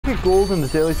get gold in the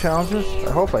daily challenges?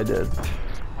 I hope I did.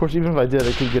 Of course, even if I did,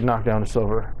 I could get knocked down to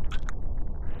silver.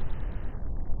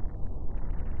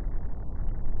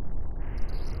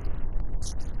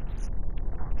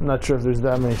 I'm not sure if there's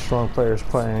that many strong players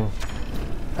playing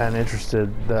and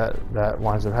interested that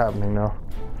winds up happening, though.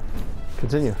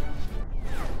 Continue.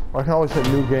 Well, I can always hit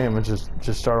new game and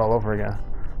just start all over again.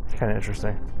 It's kind of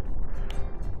interesting.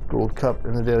 Gold cup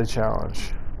in the daily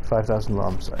challenge. 5,000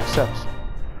 lumps. I accept.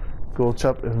 Gold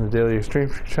cup in the daily extreme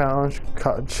challenge.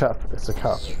 Cup. It's a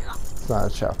cup. It's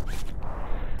not a cup.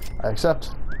 I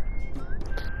accept.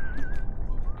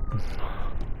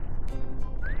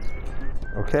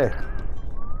 Okay.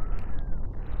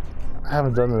 I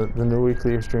haven't done the new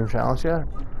weekly extreme challenge yet.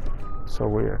 So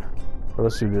weird. But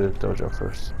let's do the dojo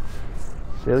first.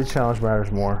 Daily challenge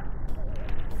matters more.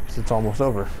 Because it's almost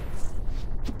over.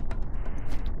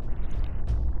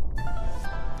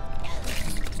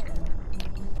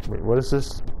 Wait, what is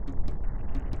this?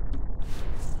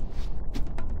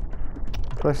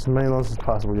 Collect as many loans as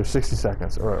possible. You have 60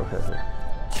 seconds. Alright, okay.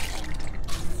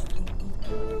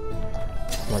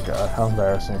 Oh my god, how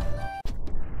embarrassing.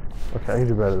 Okay, I can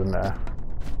do better than that.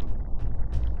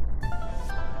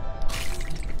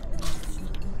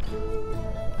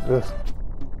 Ugh.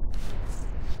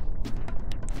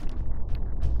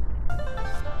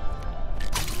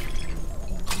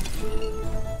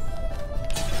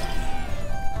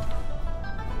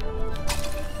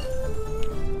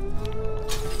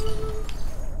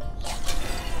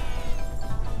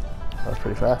 That was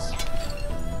pretty fast.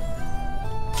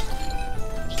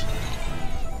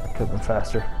 That could have been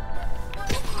faster.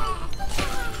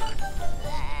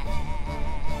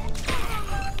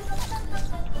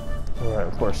 Alright,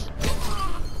 of course.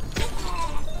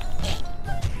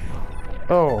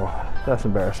 Oh, that's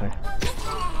embarrassing.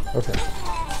 Okay.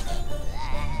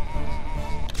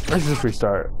 Let's just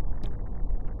restart.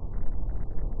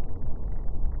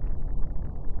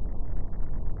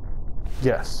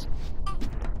 Yes.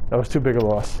 That was too big a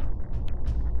loss.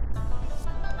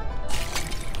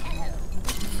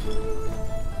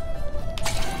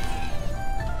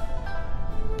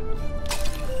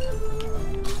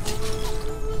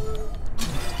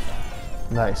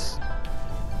 Nice.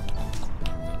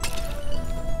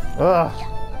 Ugh.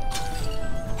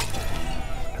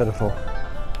 Pitiful.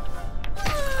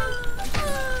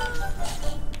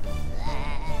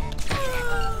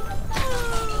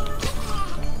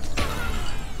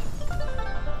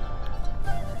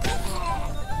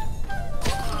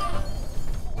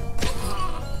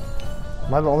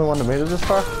 Am I the only one that made it this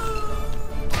far?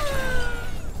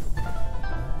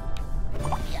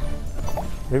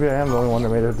 Maybe I am the only one that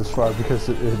made it this far because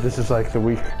this is like the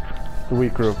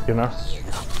weak group, you know?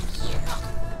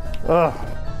 Ugh.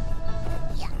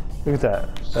 Look at that.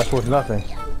 That's worth nothing.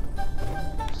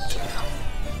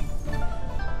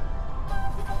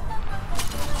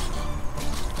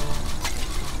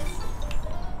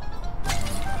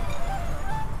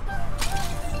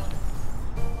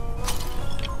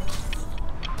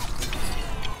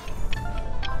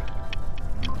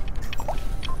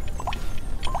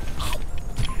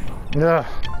 Yeah.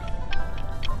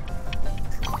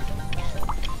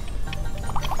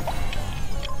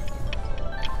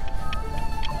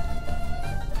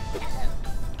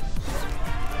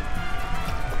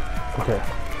 Okay.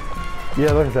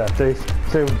 Yeah, look at that.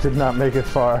 They did not make it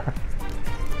far.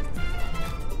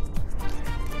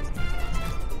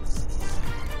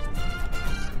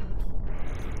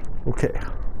 Okay.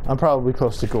 I'm probably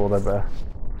close to gold, I bet.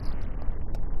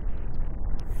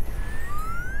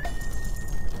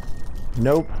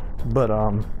 Nope, but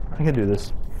I can do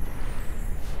this.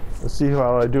 Let's see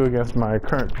how I do against my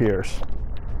current peers.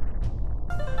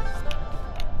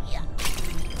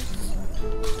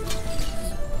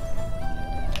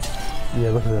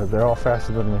 Yeah, look at that. They're all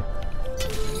faster than me.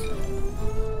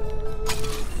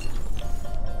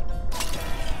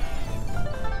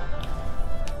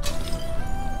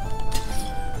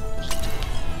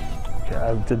 Okay,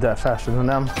 I did that faster than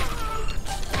them.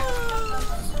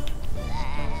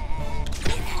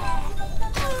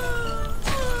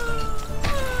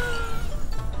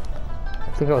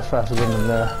 I think I was faster than them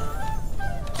there.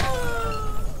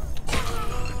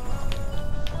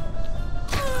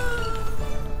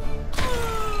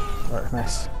 Alright,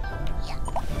 nice.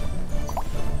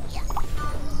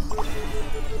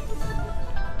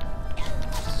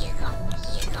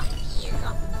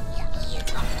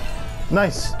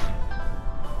 Nice!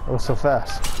 That was so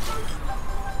fast.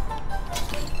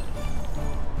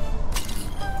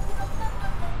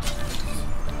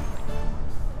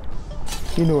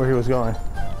 He knew where he was going.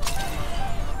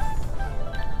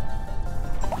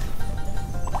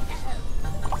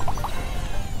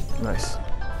 Nice.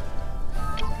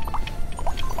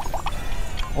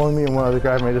 Only me and one other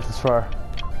guy made it this far.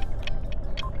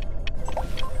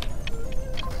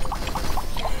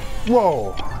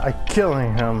 Whoa! I'm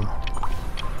killing him.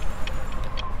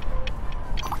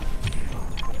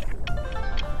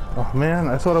 Oh man,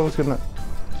 I thought I was gonna...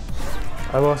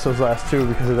 I lost those last two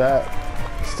because of that.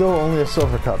 Still only a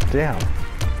silver cup, damn.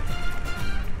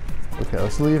 Okay,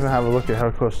 let's leave and have a look at how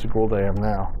close to gold I am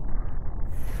now.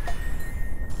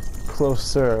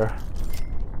 Closer.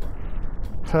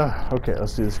 Okay,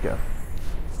 let's do this again.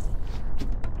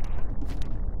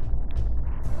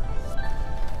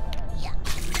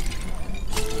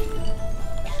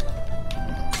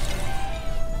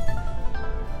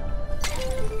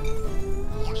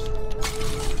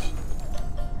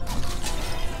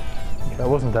 That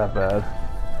wasn't that bad.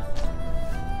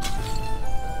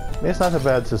 I mean, it's not that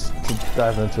bad to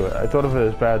dive into it. I thought of it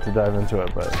as bad to dive into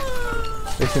it, but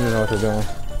they seem to know what they're doing.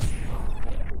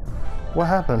 What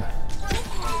happened?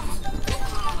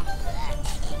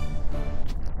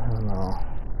 I don't know.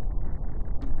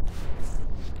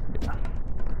 Yeah.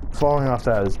 Falling off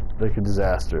that is like a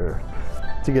disaster.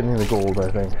 To getting the gold,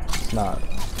 I think. It's not.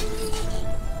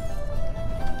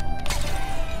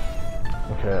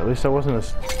 Okay, at least I wasn't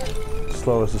as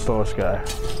slow as the slowest guy.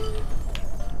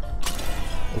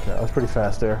 Okay, I was pretty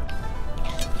fast there.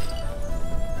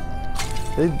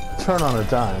 They turn on a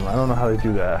dime. I don't know how they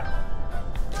do that.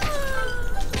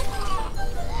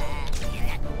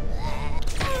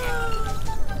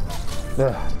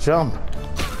 Ugh, jump,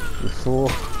 you fool.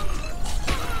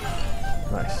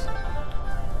 Nice.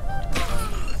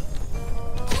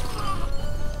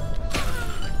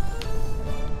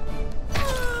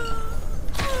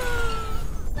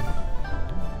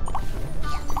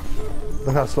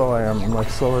 Look how slow I am. I'm like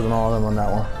slower than all of them on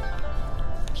that one.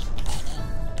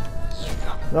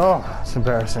 Oh, it's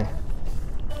embarrassing.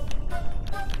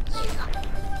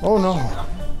 Oh no.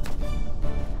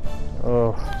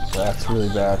 Oh, that's really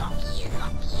bad.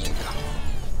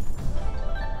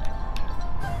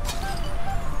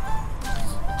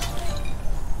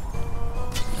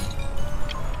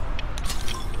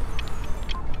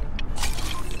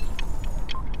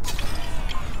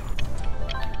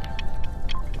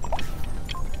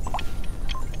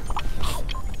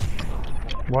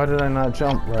 Why did I not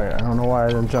jump right? I don't know why I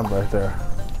didn't jump right there.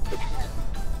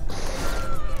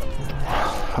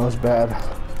 That was bad.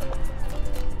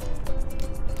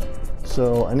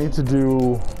 So I need to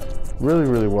do really,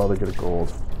 really well to get a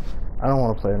gold. I don't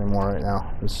want to play anymore right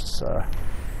now. This is,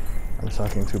 I'm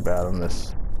sucking too bad on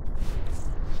this.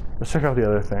 Let's check out the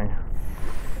other thing.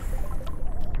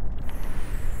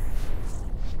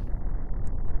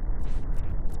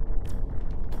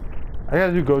 I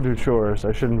gotta go do chores.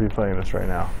 I shouldn't be playing this right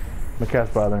now. My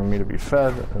cat's bothering me to be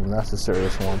fed, and that's a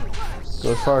serious one.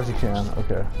 Go as far as you can.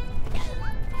 Okay.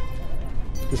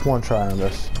 Just one try on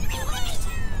this.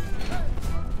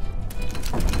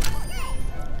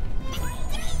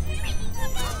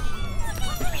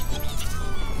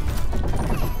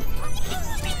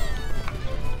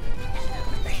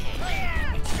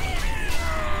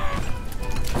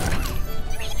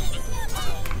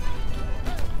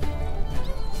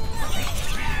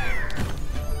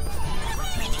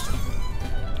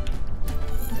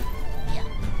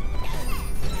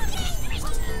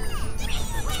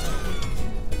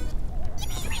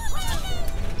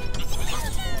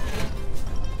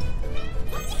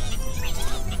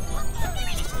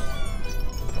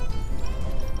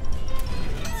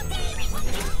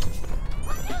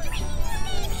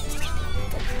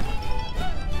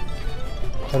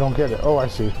 I don't get it. Oh, I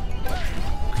see.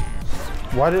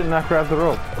 Why didn't I grab the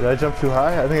rope? Did I jump too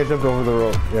high? I think I jumped over the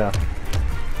rope. Yeah.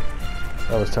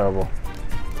 That was terrible.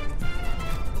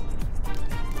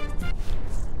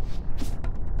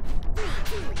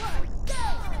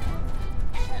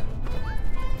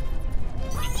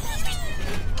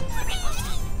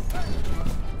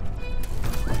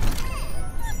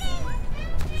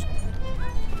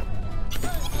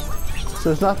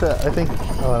 So it's not that, I think,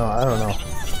 oh no, I don't know.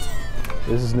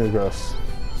 This is new gross.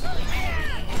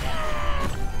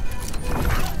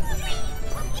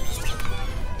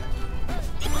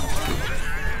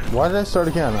 Why did I start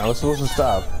again? I was supposed to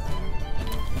stop.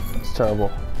 It's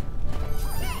terrible.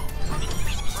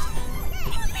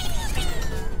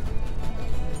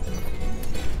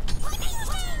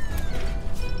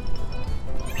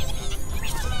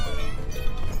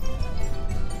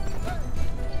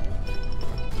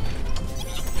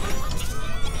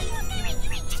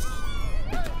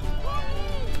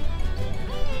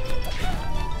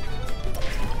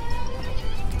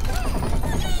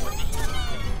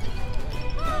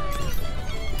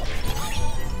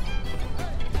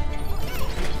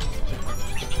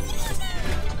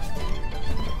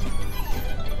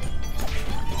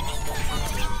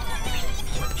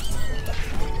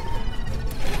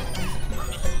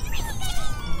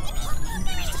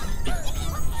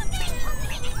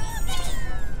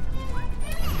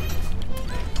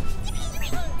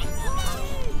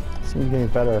 I'm getting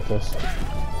better at this.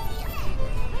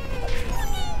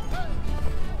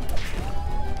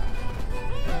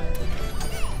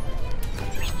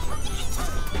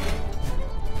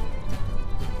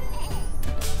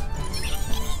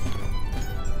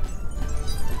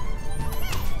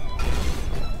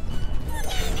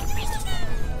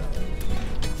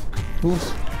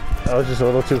 Oops. That was just a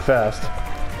little too fast.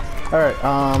 Alright,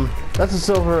 that's a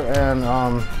silver, and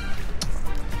I'm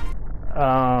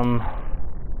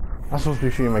supposed to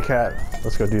be feeding my cat.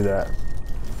 Let's go do that.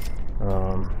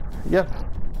 Yep.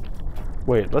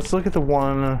 Wait, let's look at the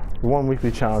one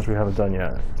weekly challenge we haven't done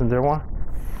yet. Isn't there one?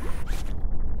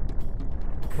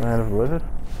 Land of the Living?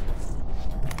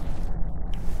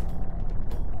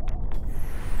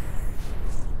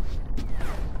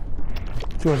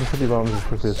 250 bombs as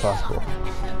quickly as possible.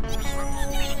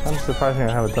 I'm surprising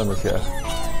I haven't done this yet.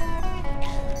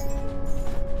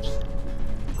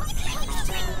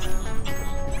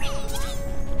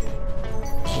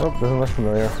 Nope, doesn't look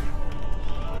familiar.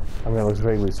 I mean, it looks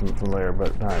vaguely familiar,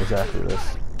 but not exactly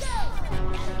this.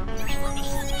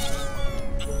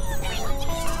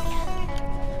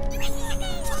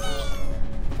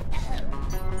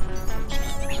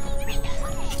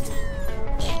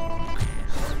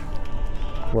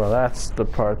 Well, that's the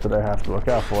part that I have to look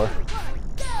out for.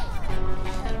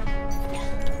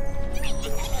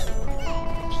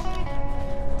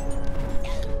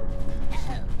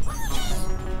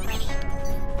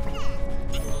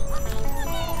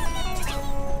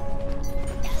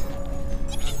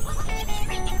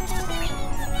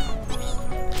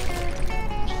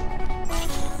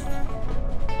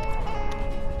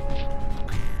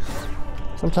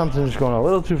 Sometimes I'm just going a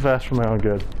little too fast for my own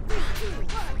good.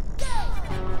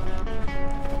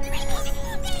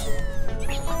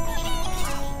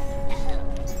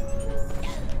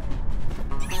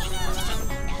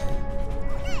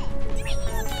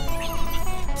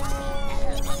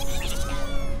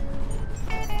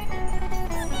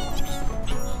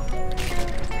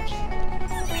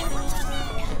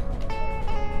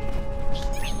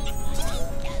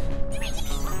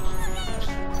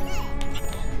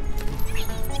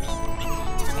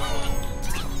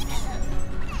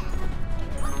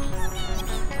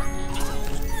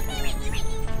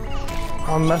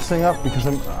 I'm messing up because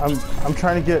I'm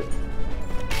trying to get.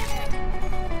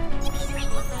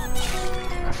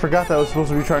 I forgot that I was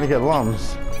supposed to be trying to get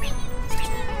lums.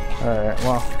 Alright,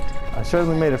 well, I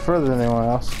certainly made it further than anyone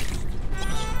else.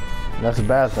 And that's a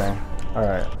bad thing.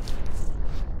 Alright.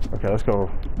 Okay, let's go.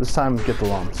 This time, get the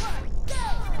lums.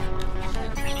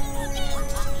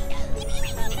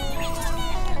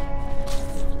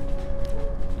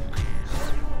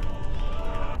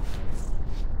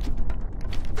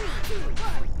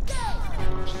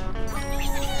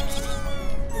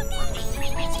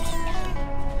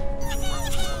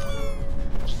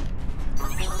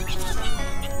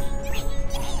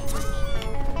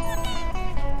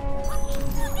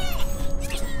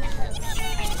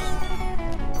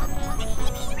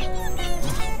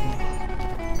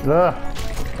 Ugh,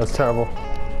 that's terrible.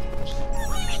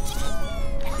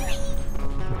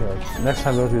 Okay, next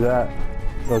time don't do that.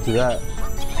 Don't do that.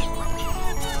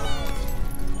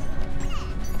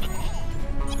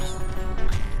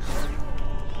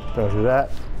 Don't do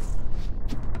that.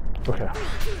 Okay.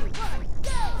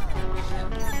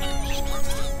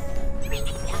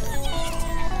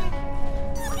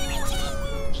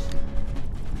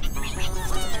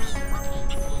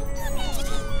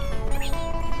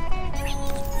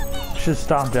 Should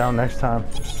stomp down next time.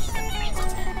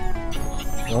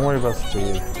 Don't worry about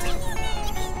speed.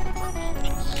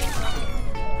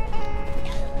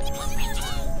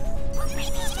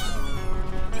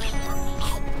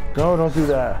 No, don't do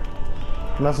that.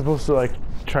 I'm not supposed to like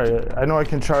try it. I know I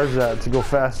can charge that to go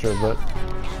faster, but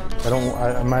I don't.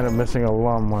 I might have missing a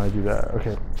lum when I do that.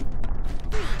 Okay.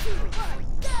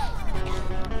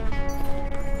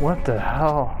 What the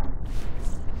hell?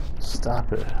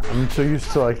 Stop it. I'm so used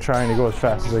to like trying to go as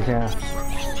fast as I can.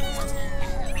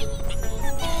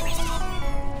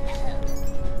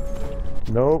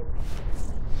 Nope.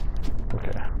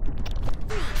 Okay.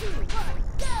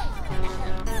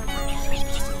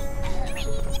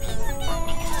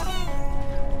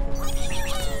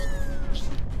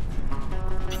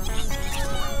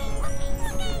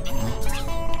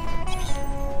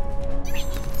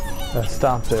 Let's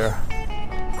stop there.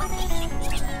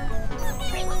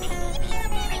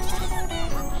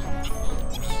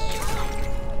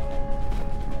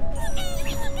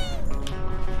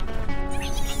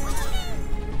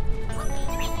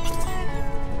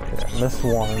 Missed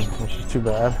one, which is too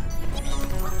bad.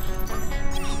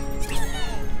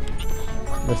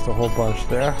 Missed a whole bunch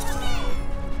there.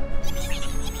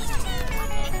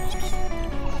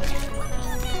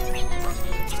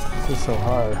 This is so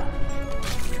hard.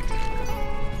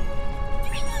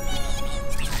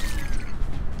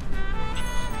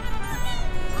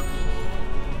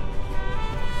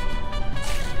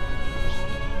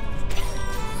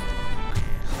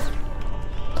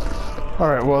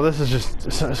 Alright, well this is just,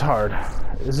 it's hard.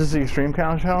 Is this the extreme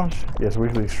challenge? Yes,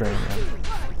 weekly extreme.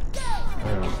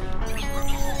 Yeah.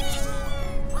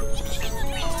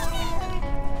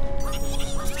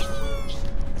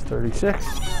 36.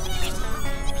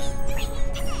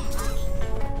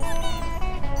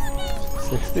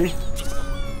 60.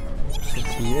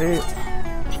 68.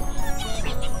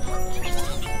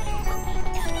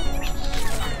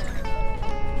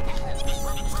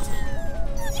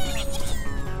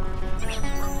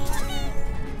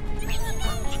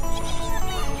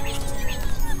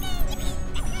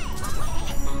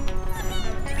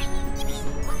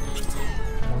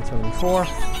 174.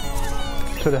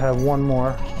 Could have had one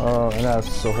more, and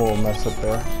that's a whole mess up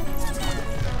there.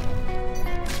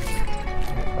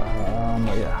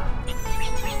 Yeah.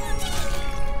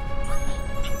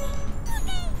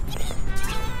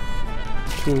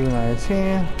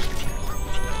 $219.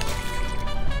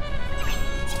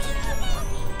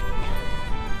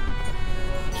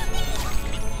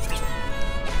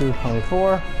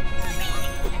 $224.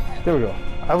 There we go.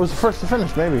 I was the first to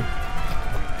finish, maybe.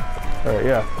 Alright,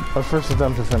 yeah. I was first of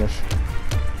them to finish.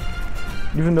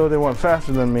 Even though they went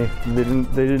faster than me, they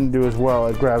didn't do as well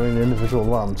at grabbing the individual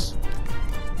lumps.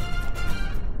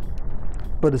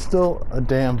 But it's still a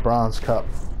damn bronze cup.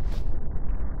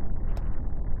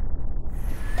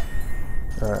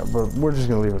 Alright, but we're just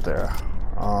gonna leave it there.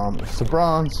 It's a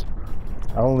bronze.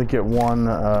 I only get one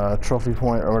trophy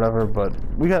point or whatever, but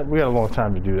we got a long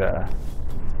time to do that.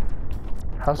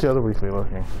 How's the other weekly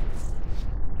looking?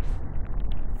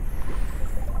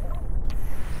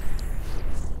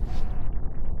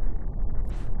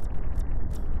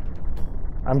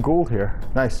 I'm gold here.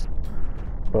 Nice.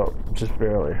 But just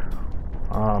barely.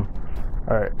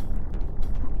 Alright.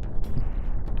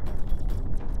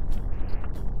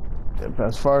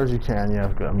 As far as you can, yeah,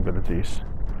 I'm good at these.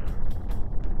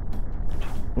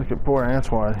 Look at poor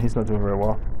Antoine. He's not doing very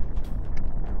well.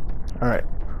 Alright.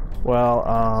 Well,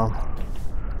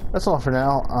 that's all for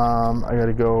now. I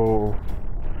gotta go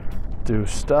do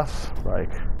stuff like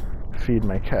feed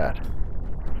my cat.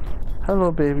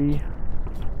 Hello, baby.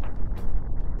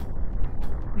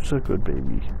 Who's a good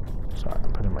baby? Sorry,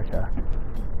 I'm putting my cat.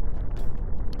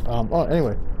 Oh,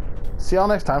 anyway. See y'all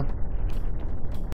next time.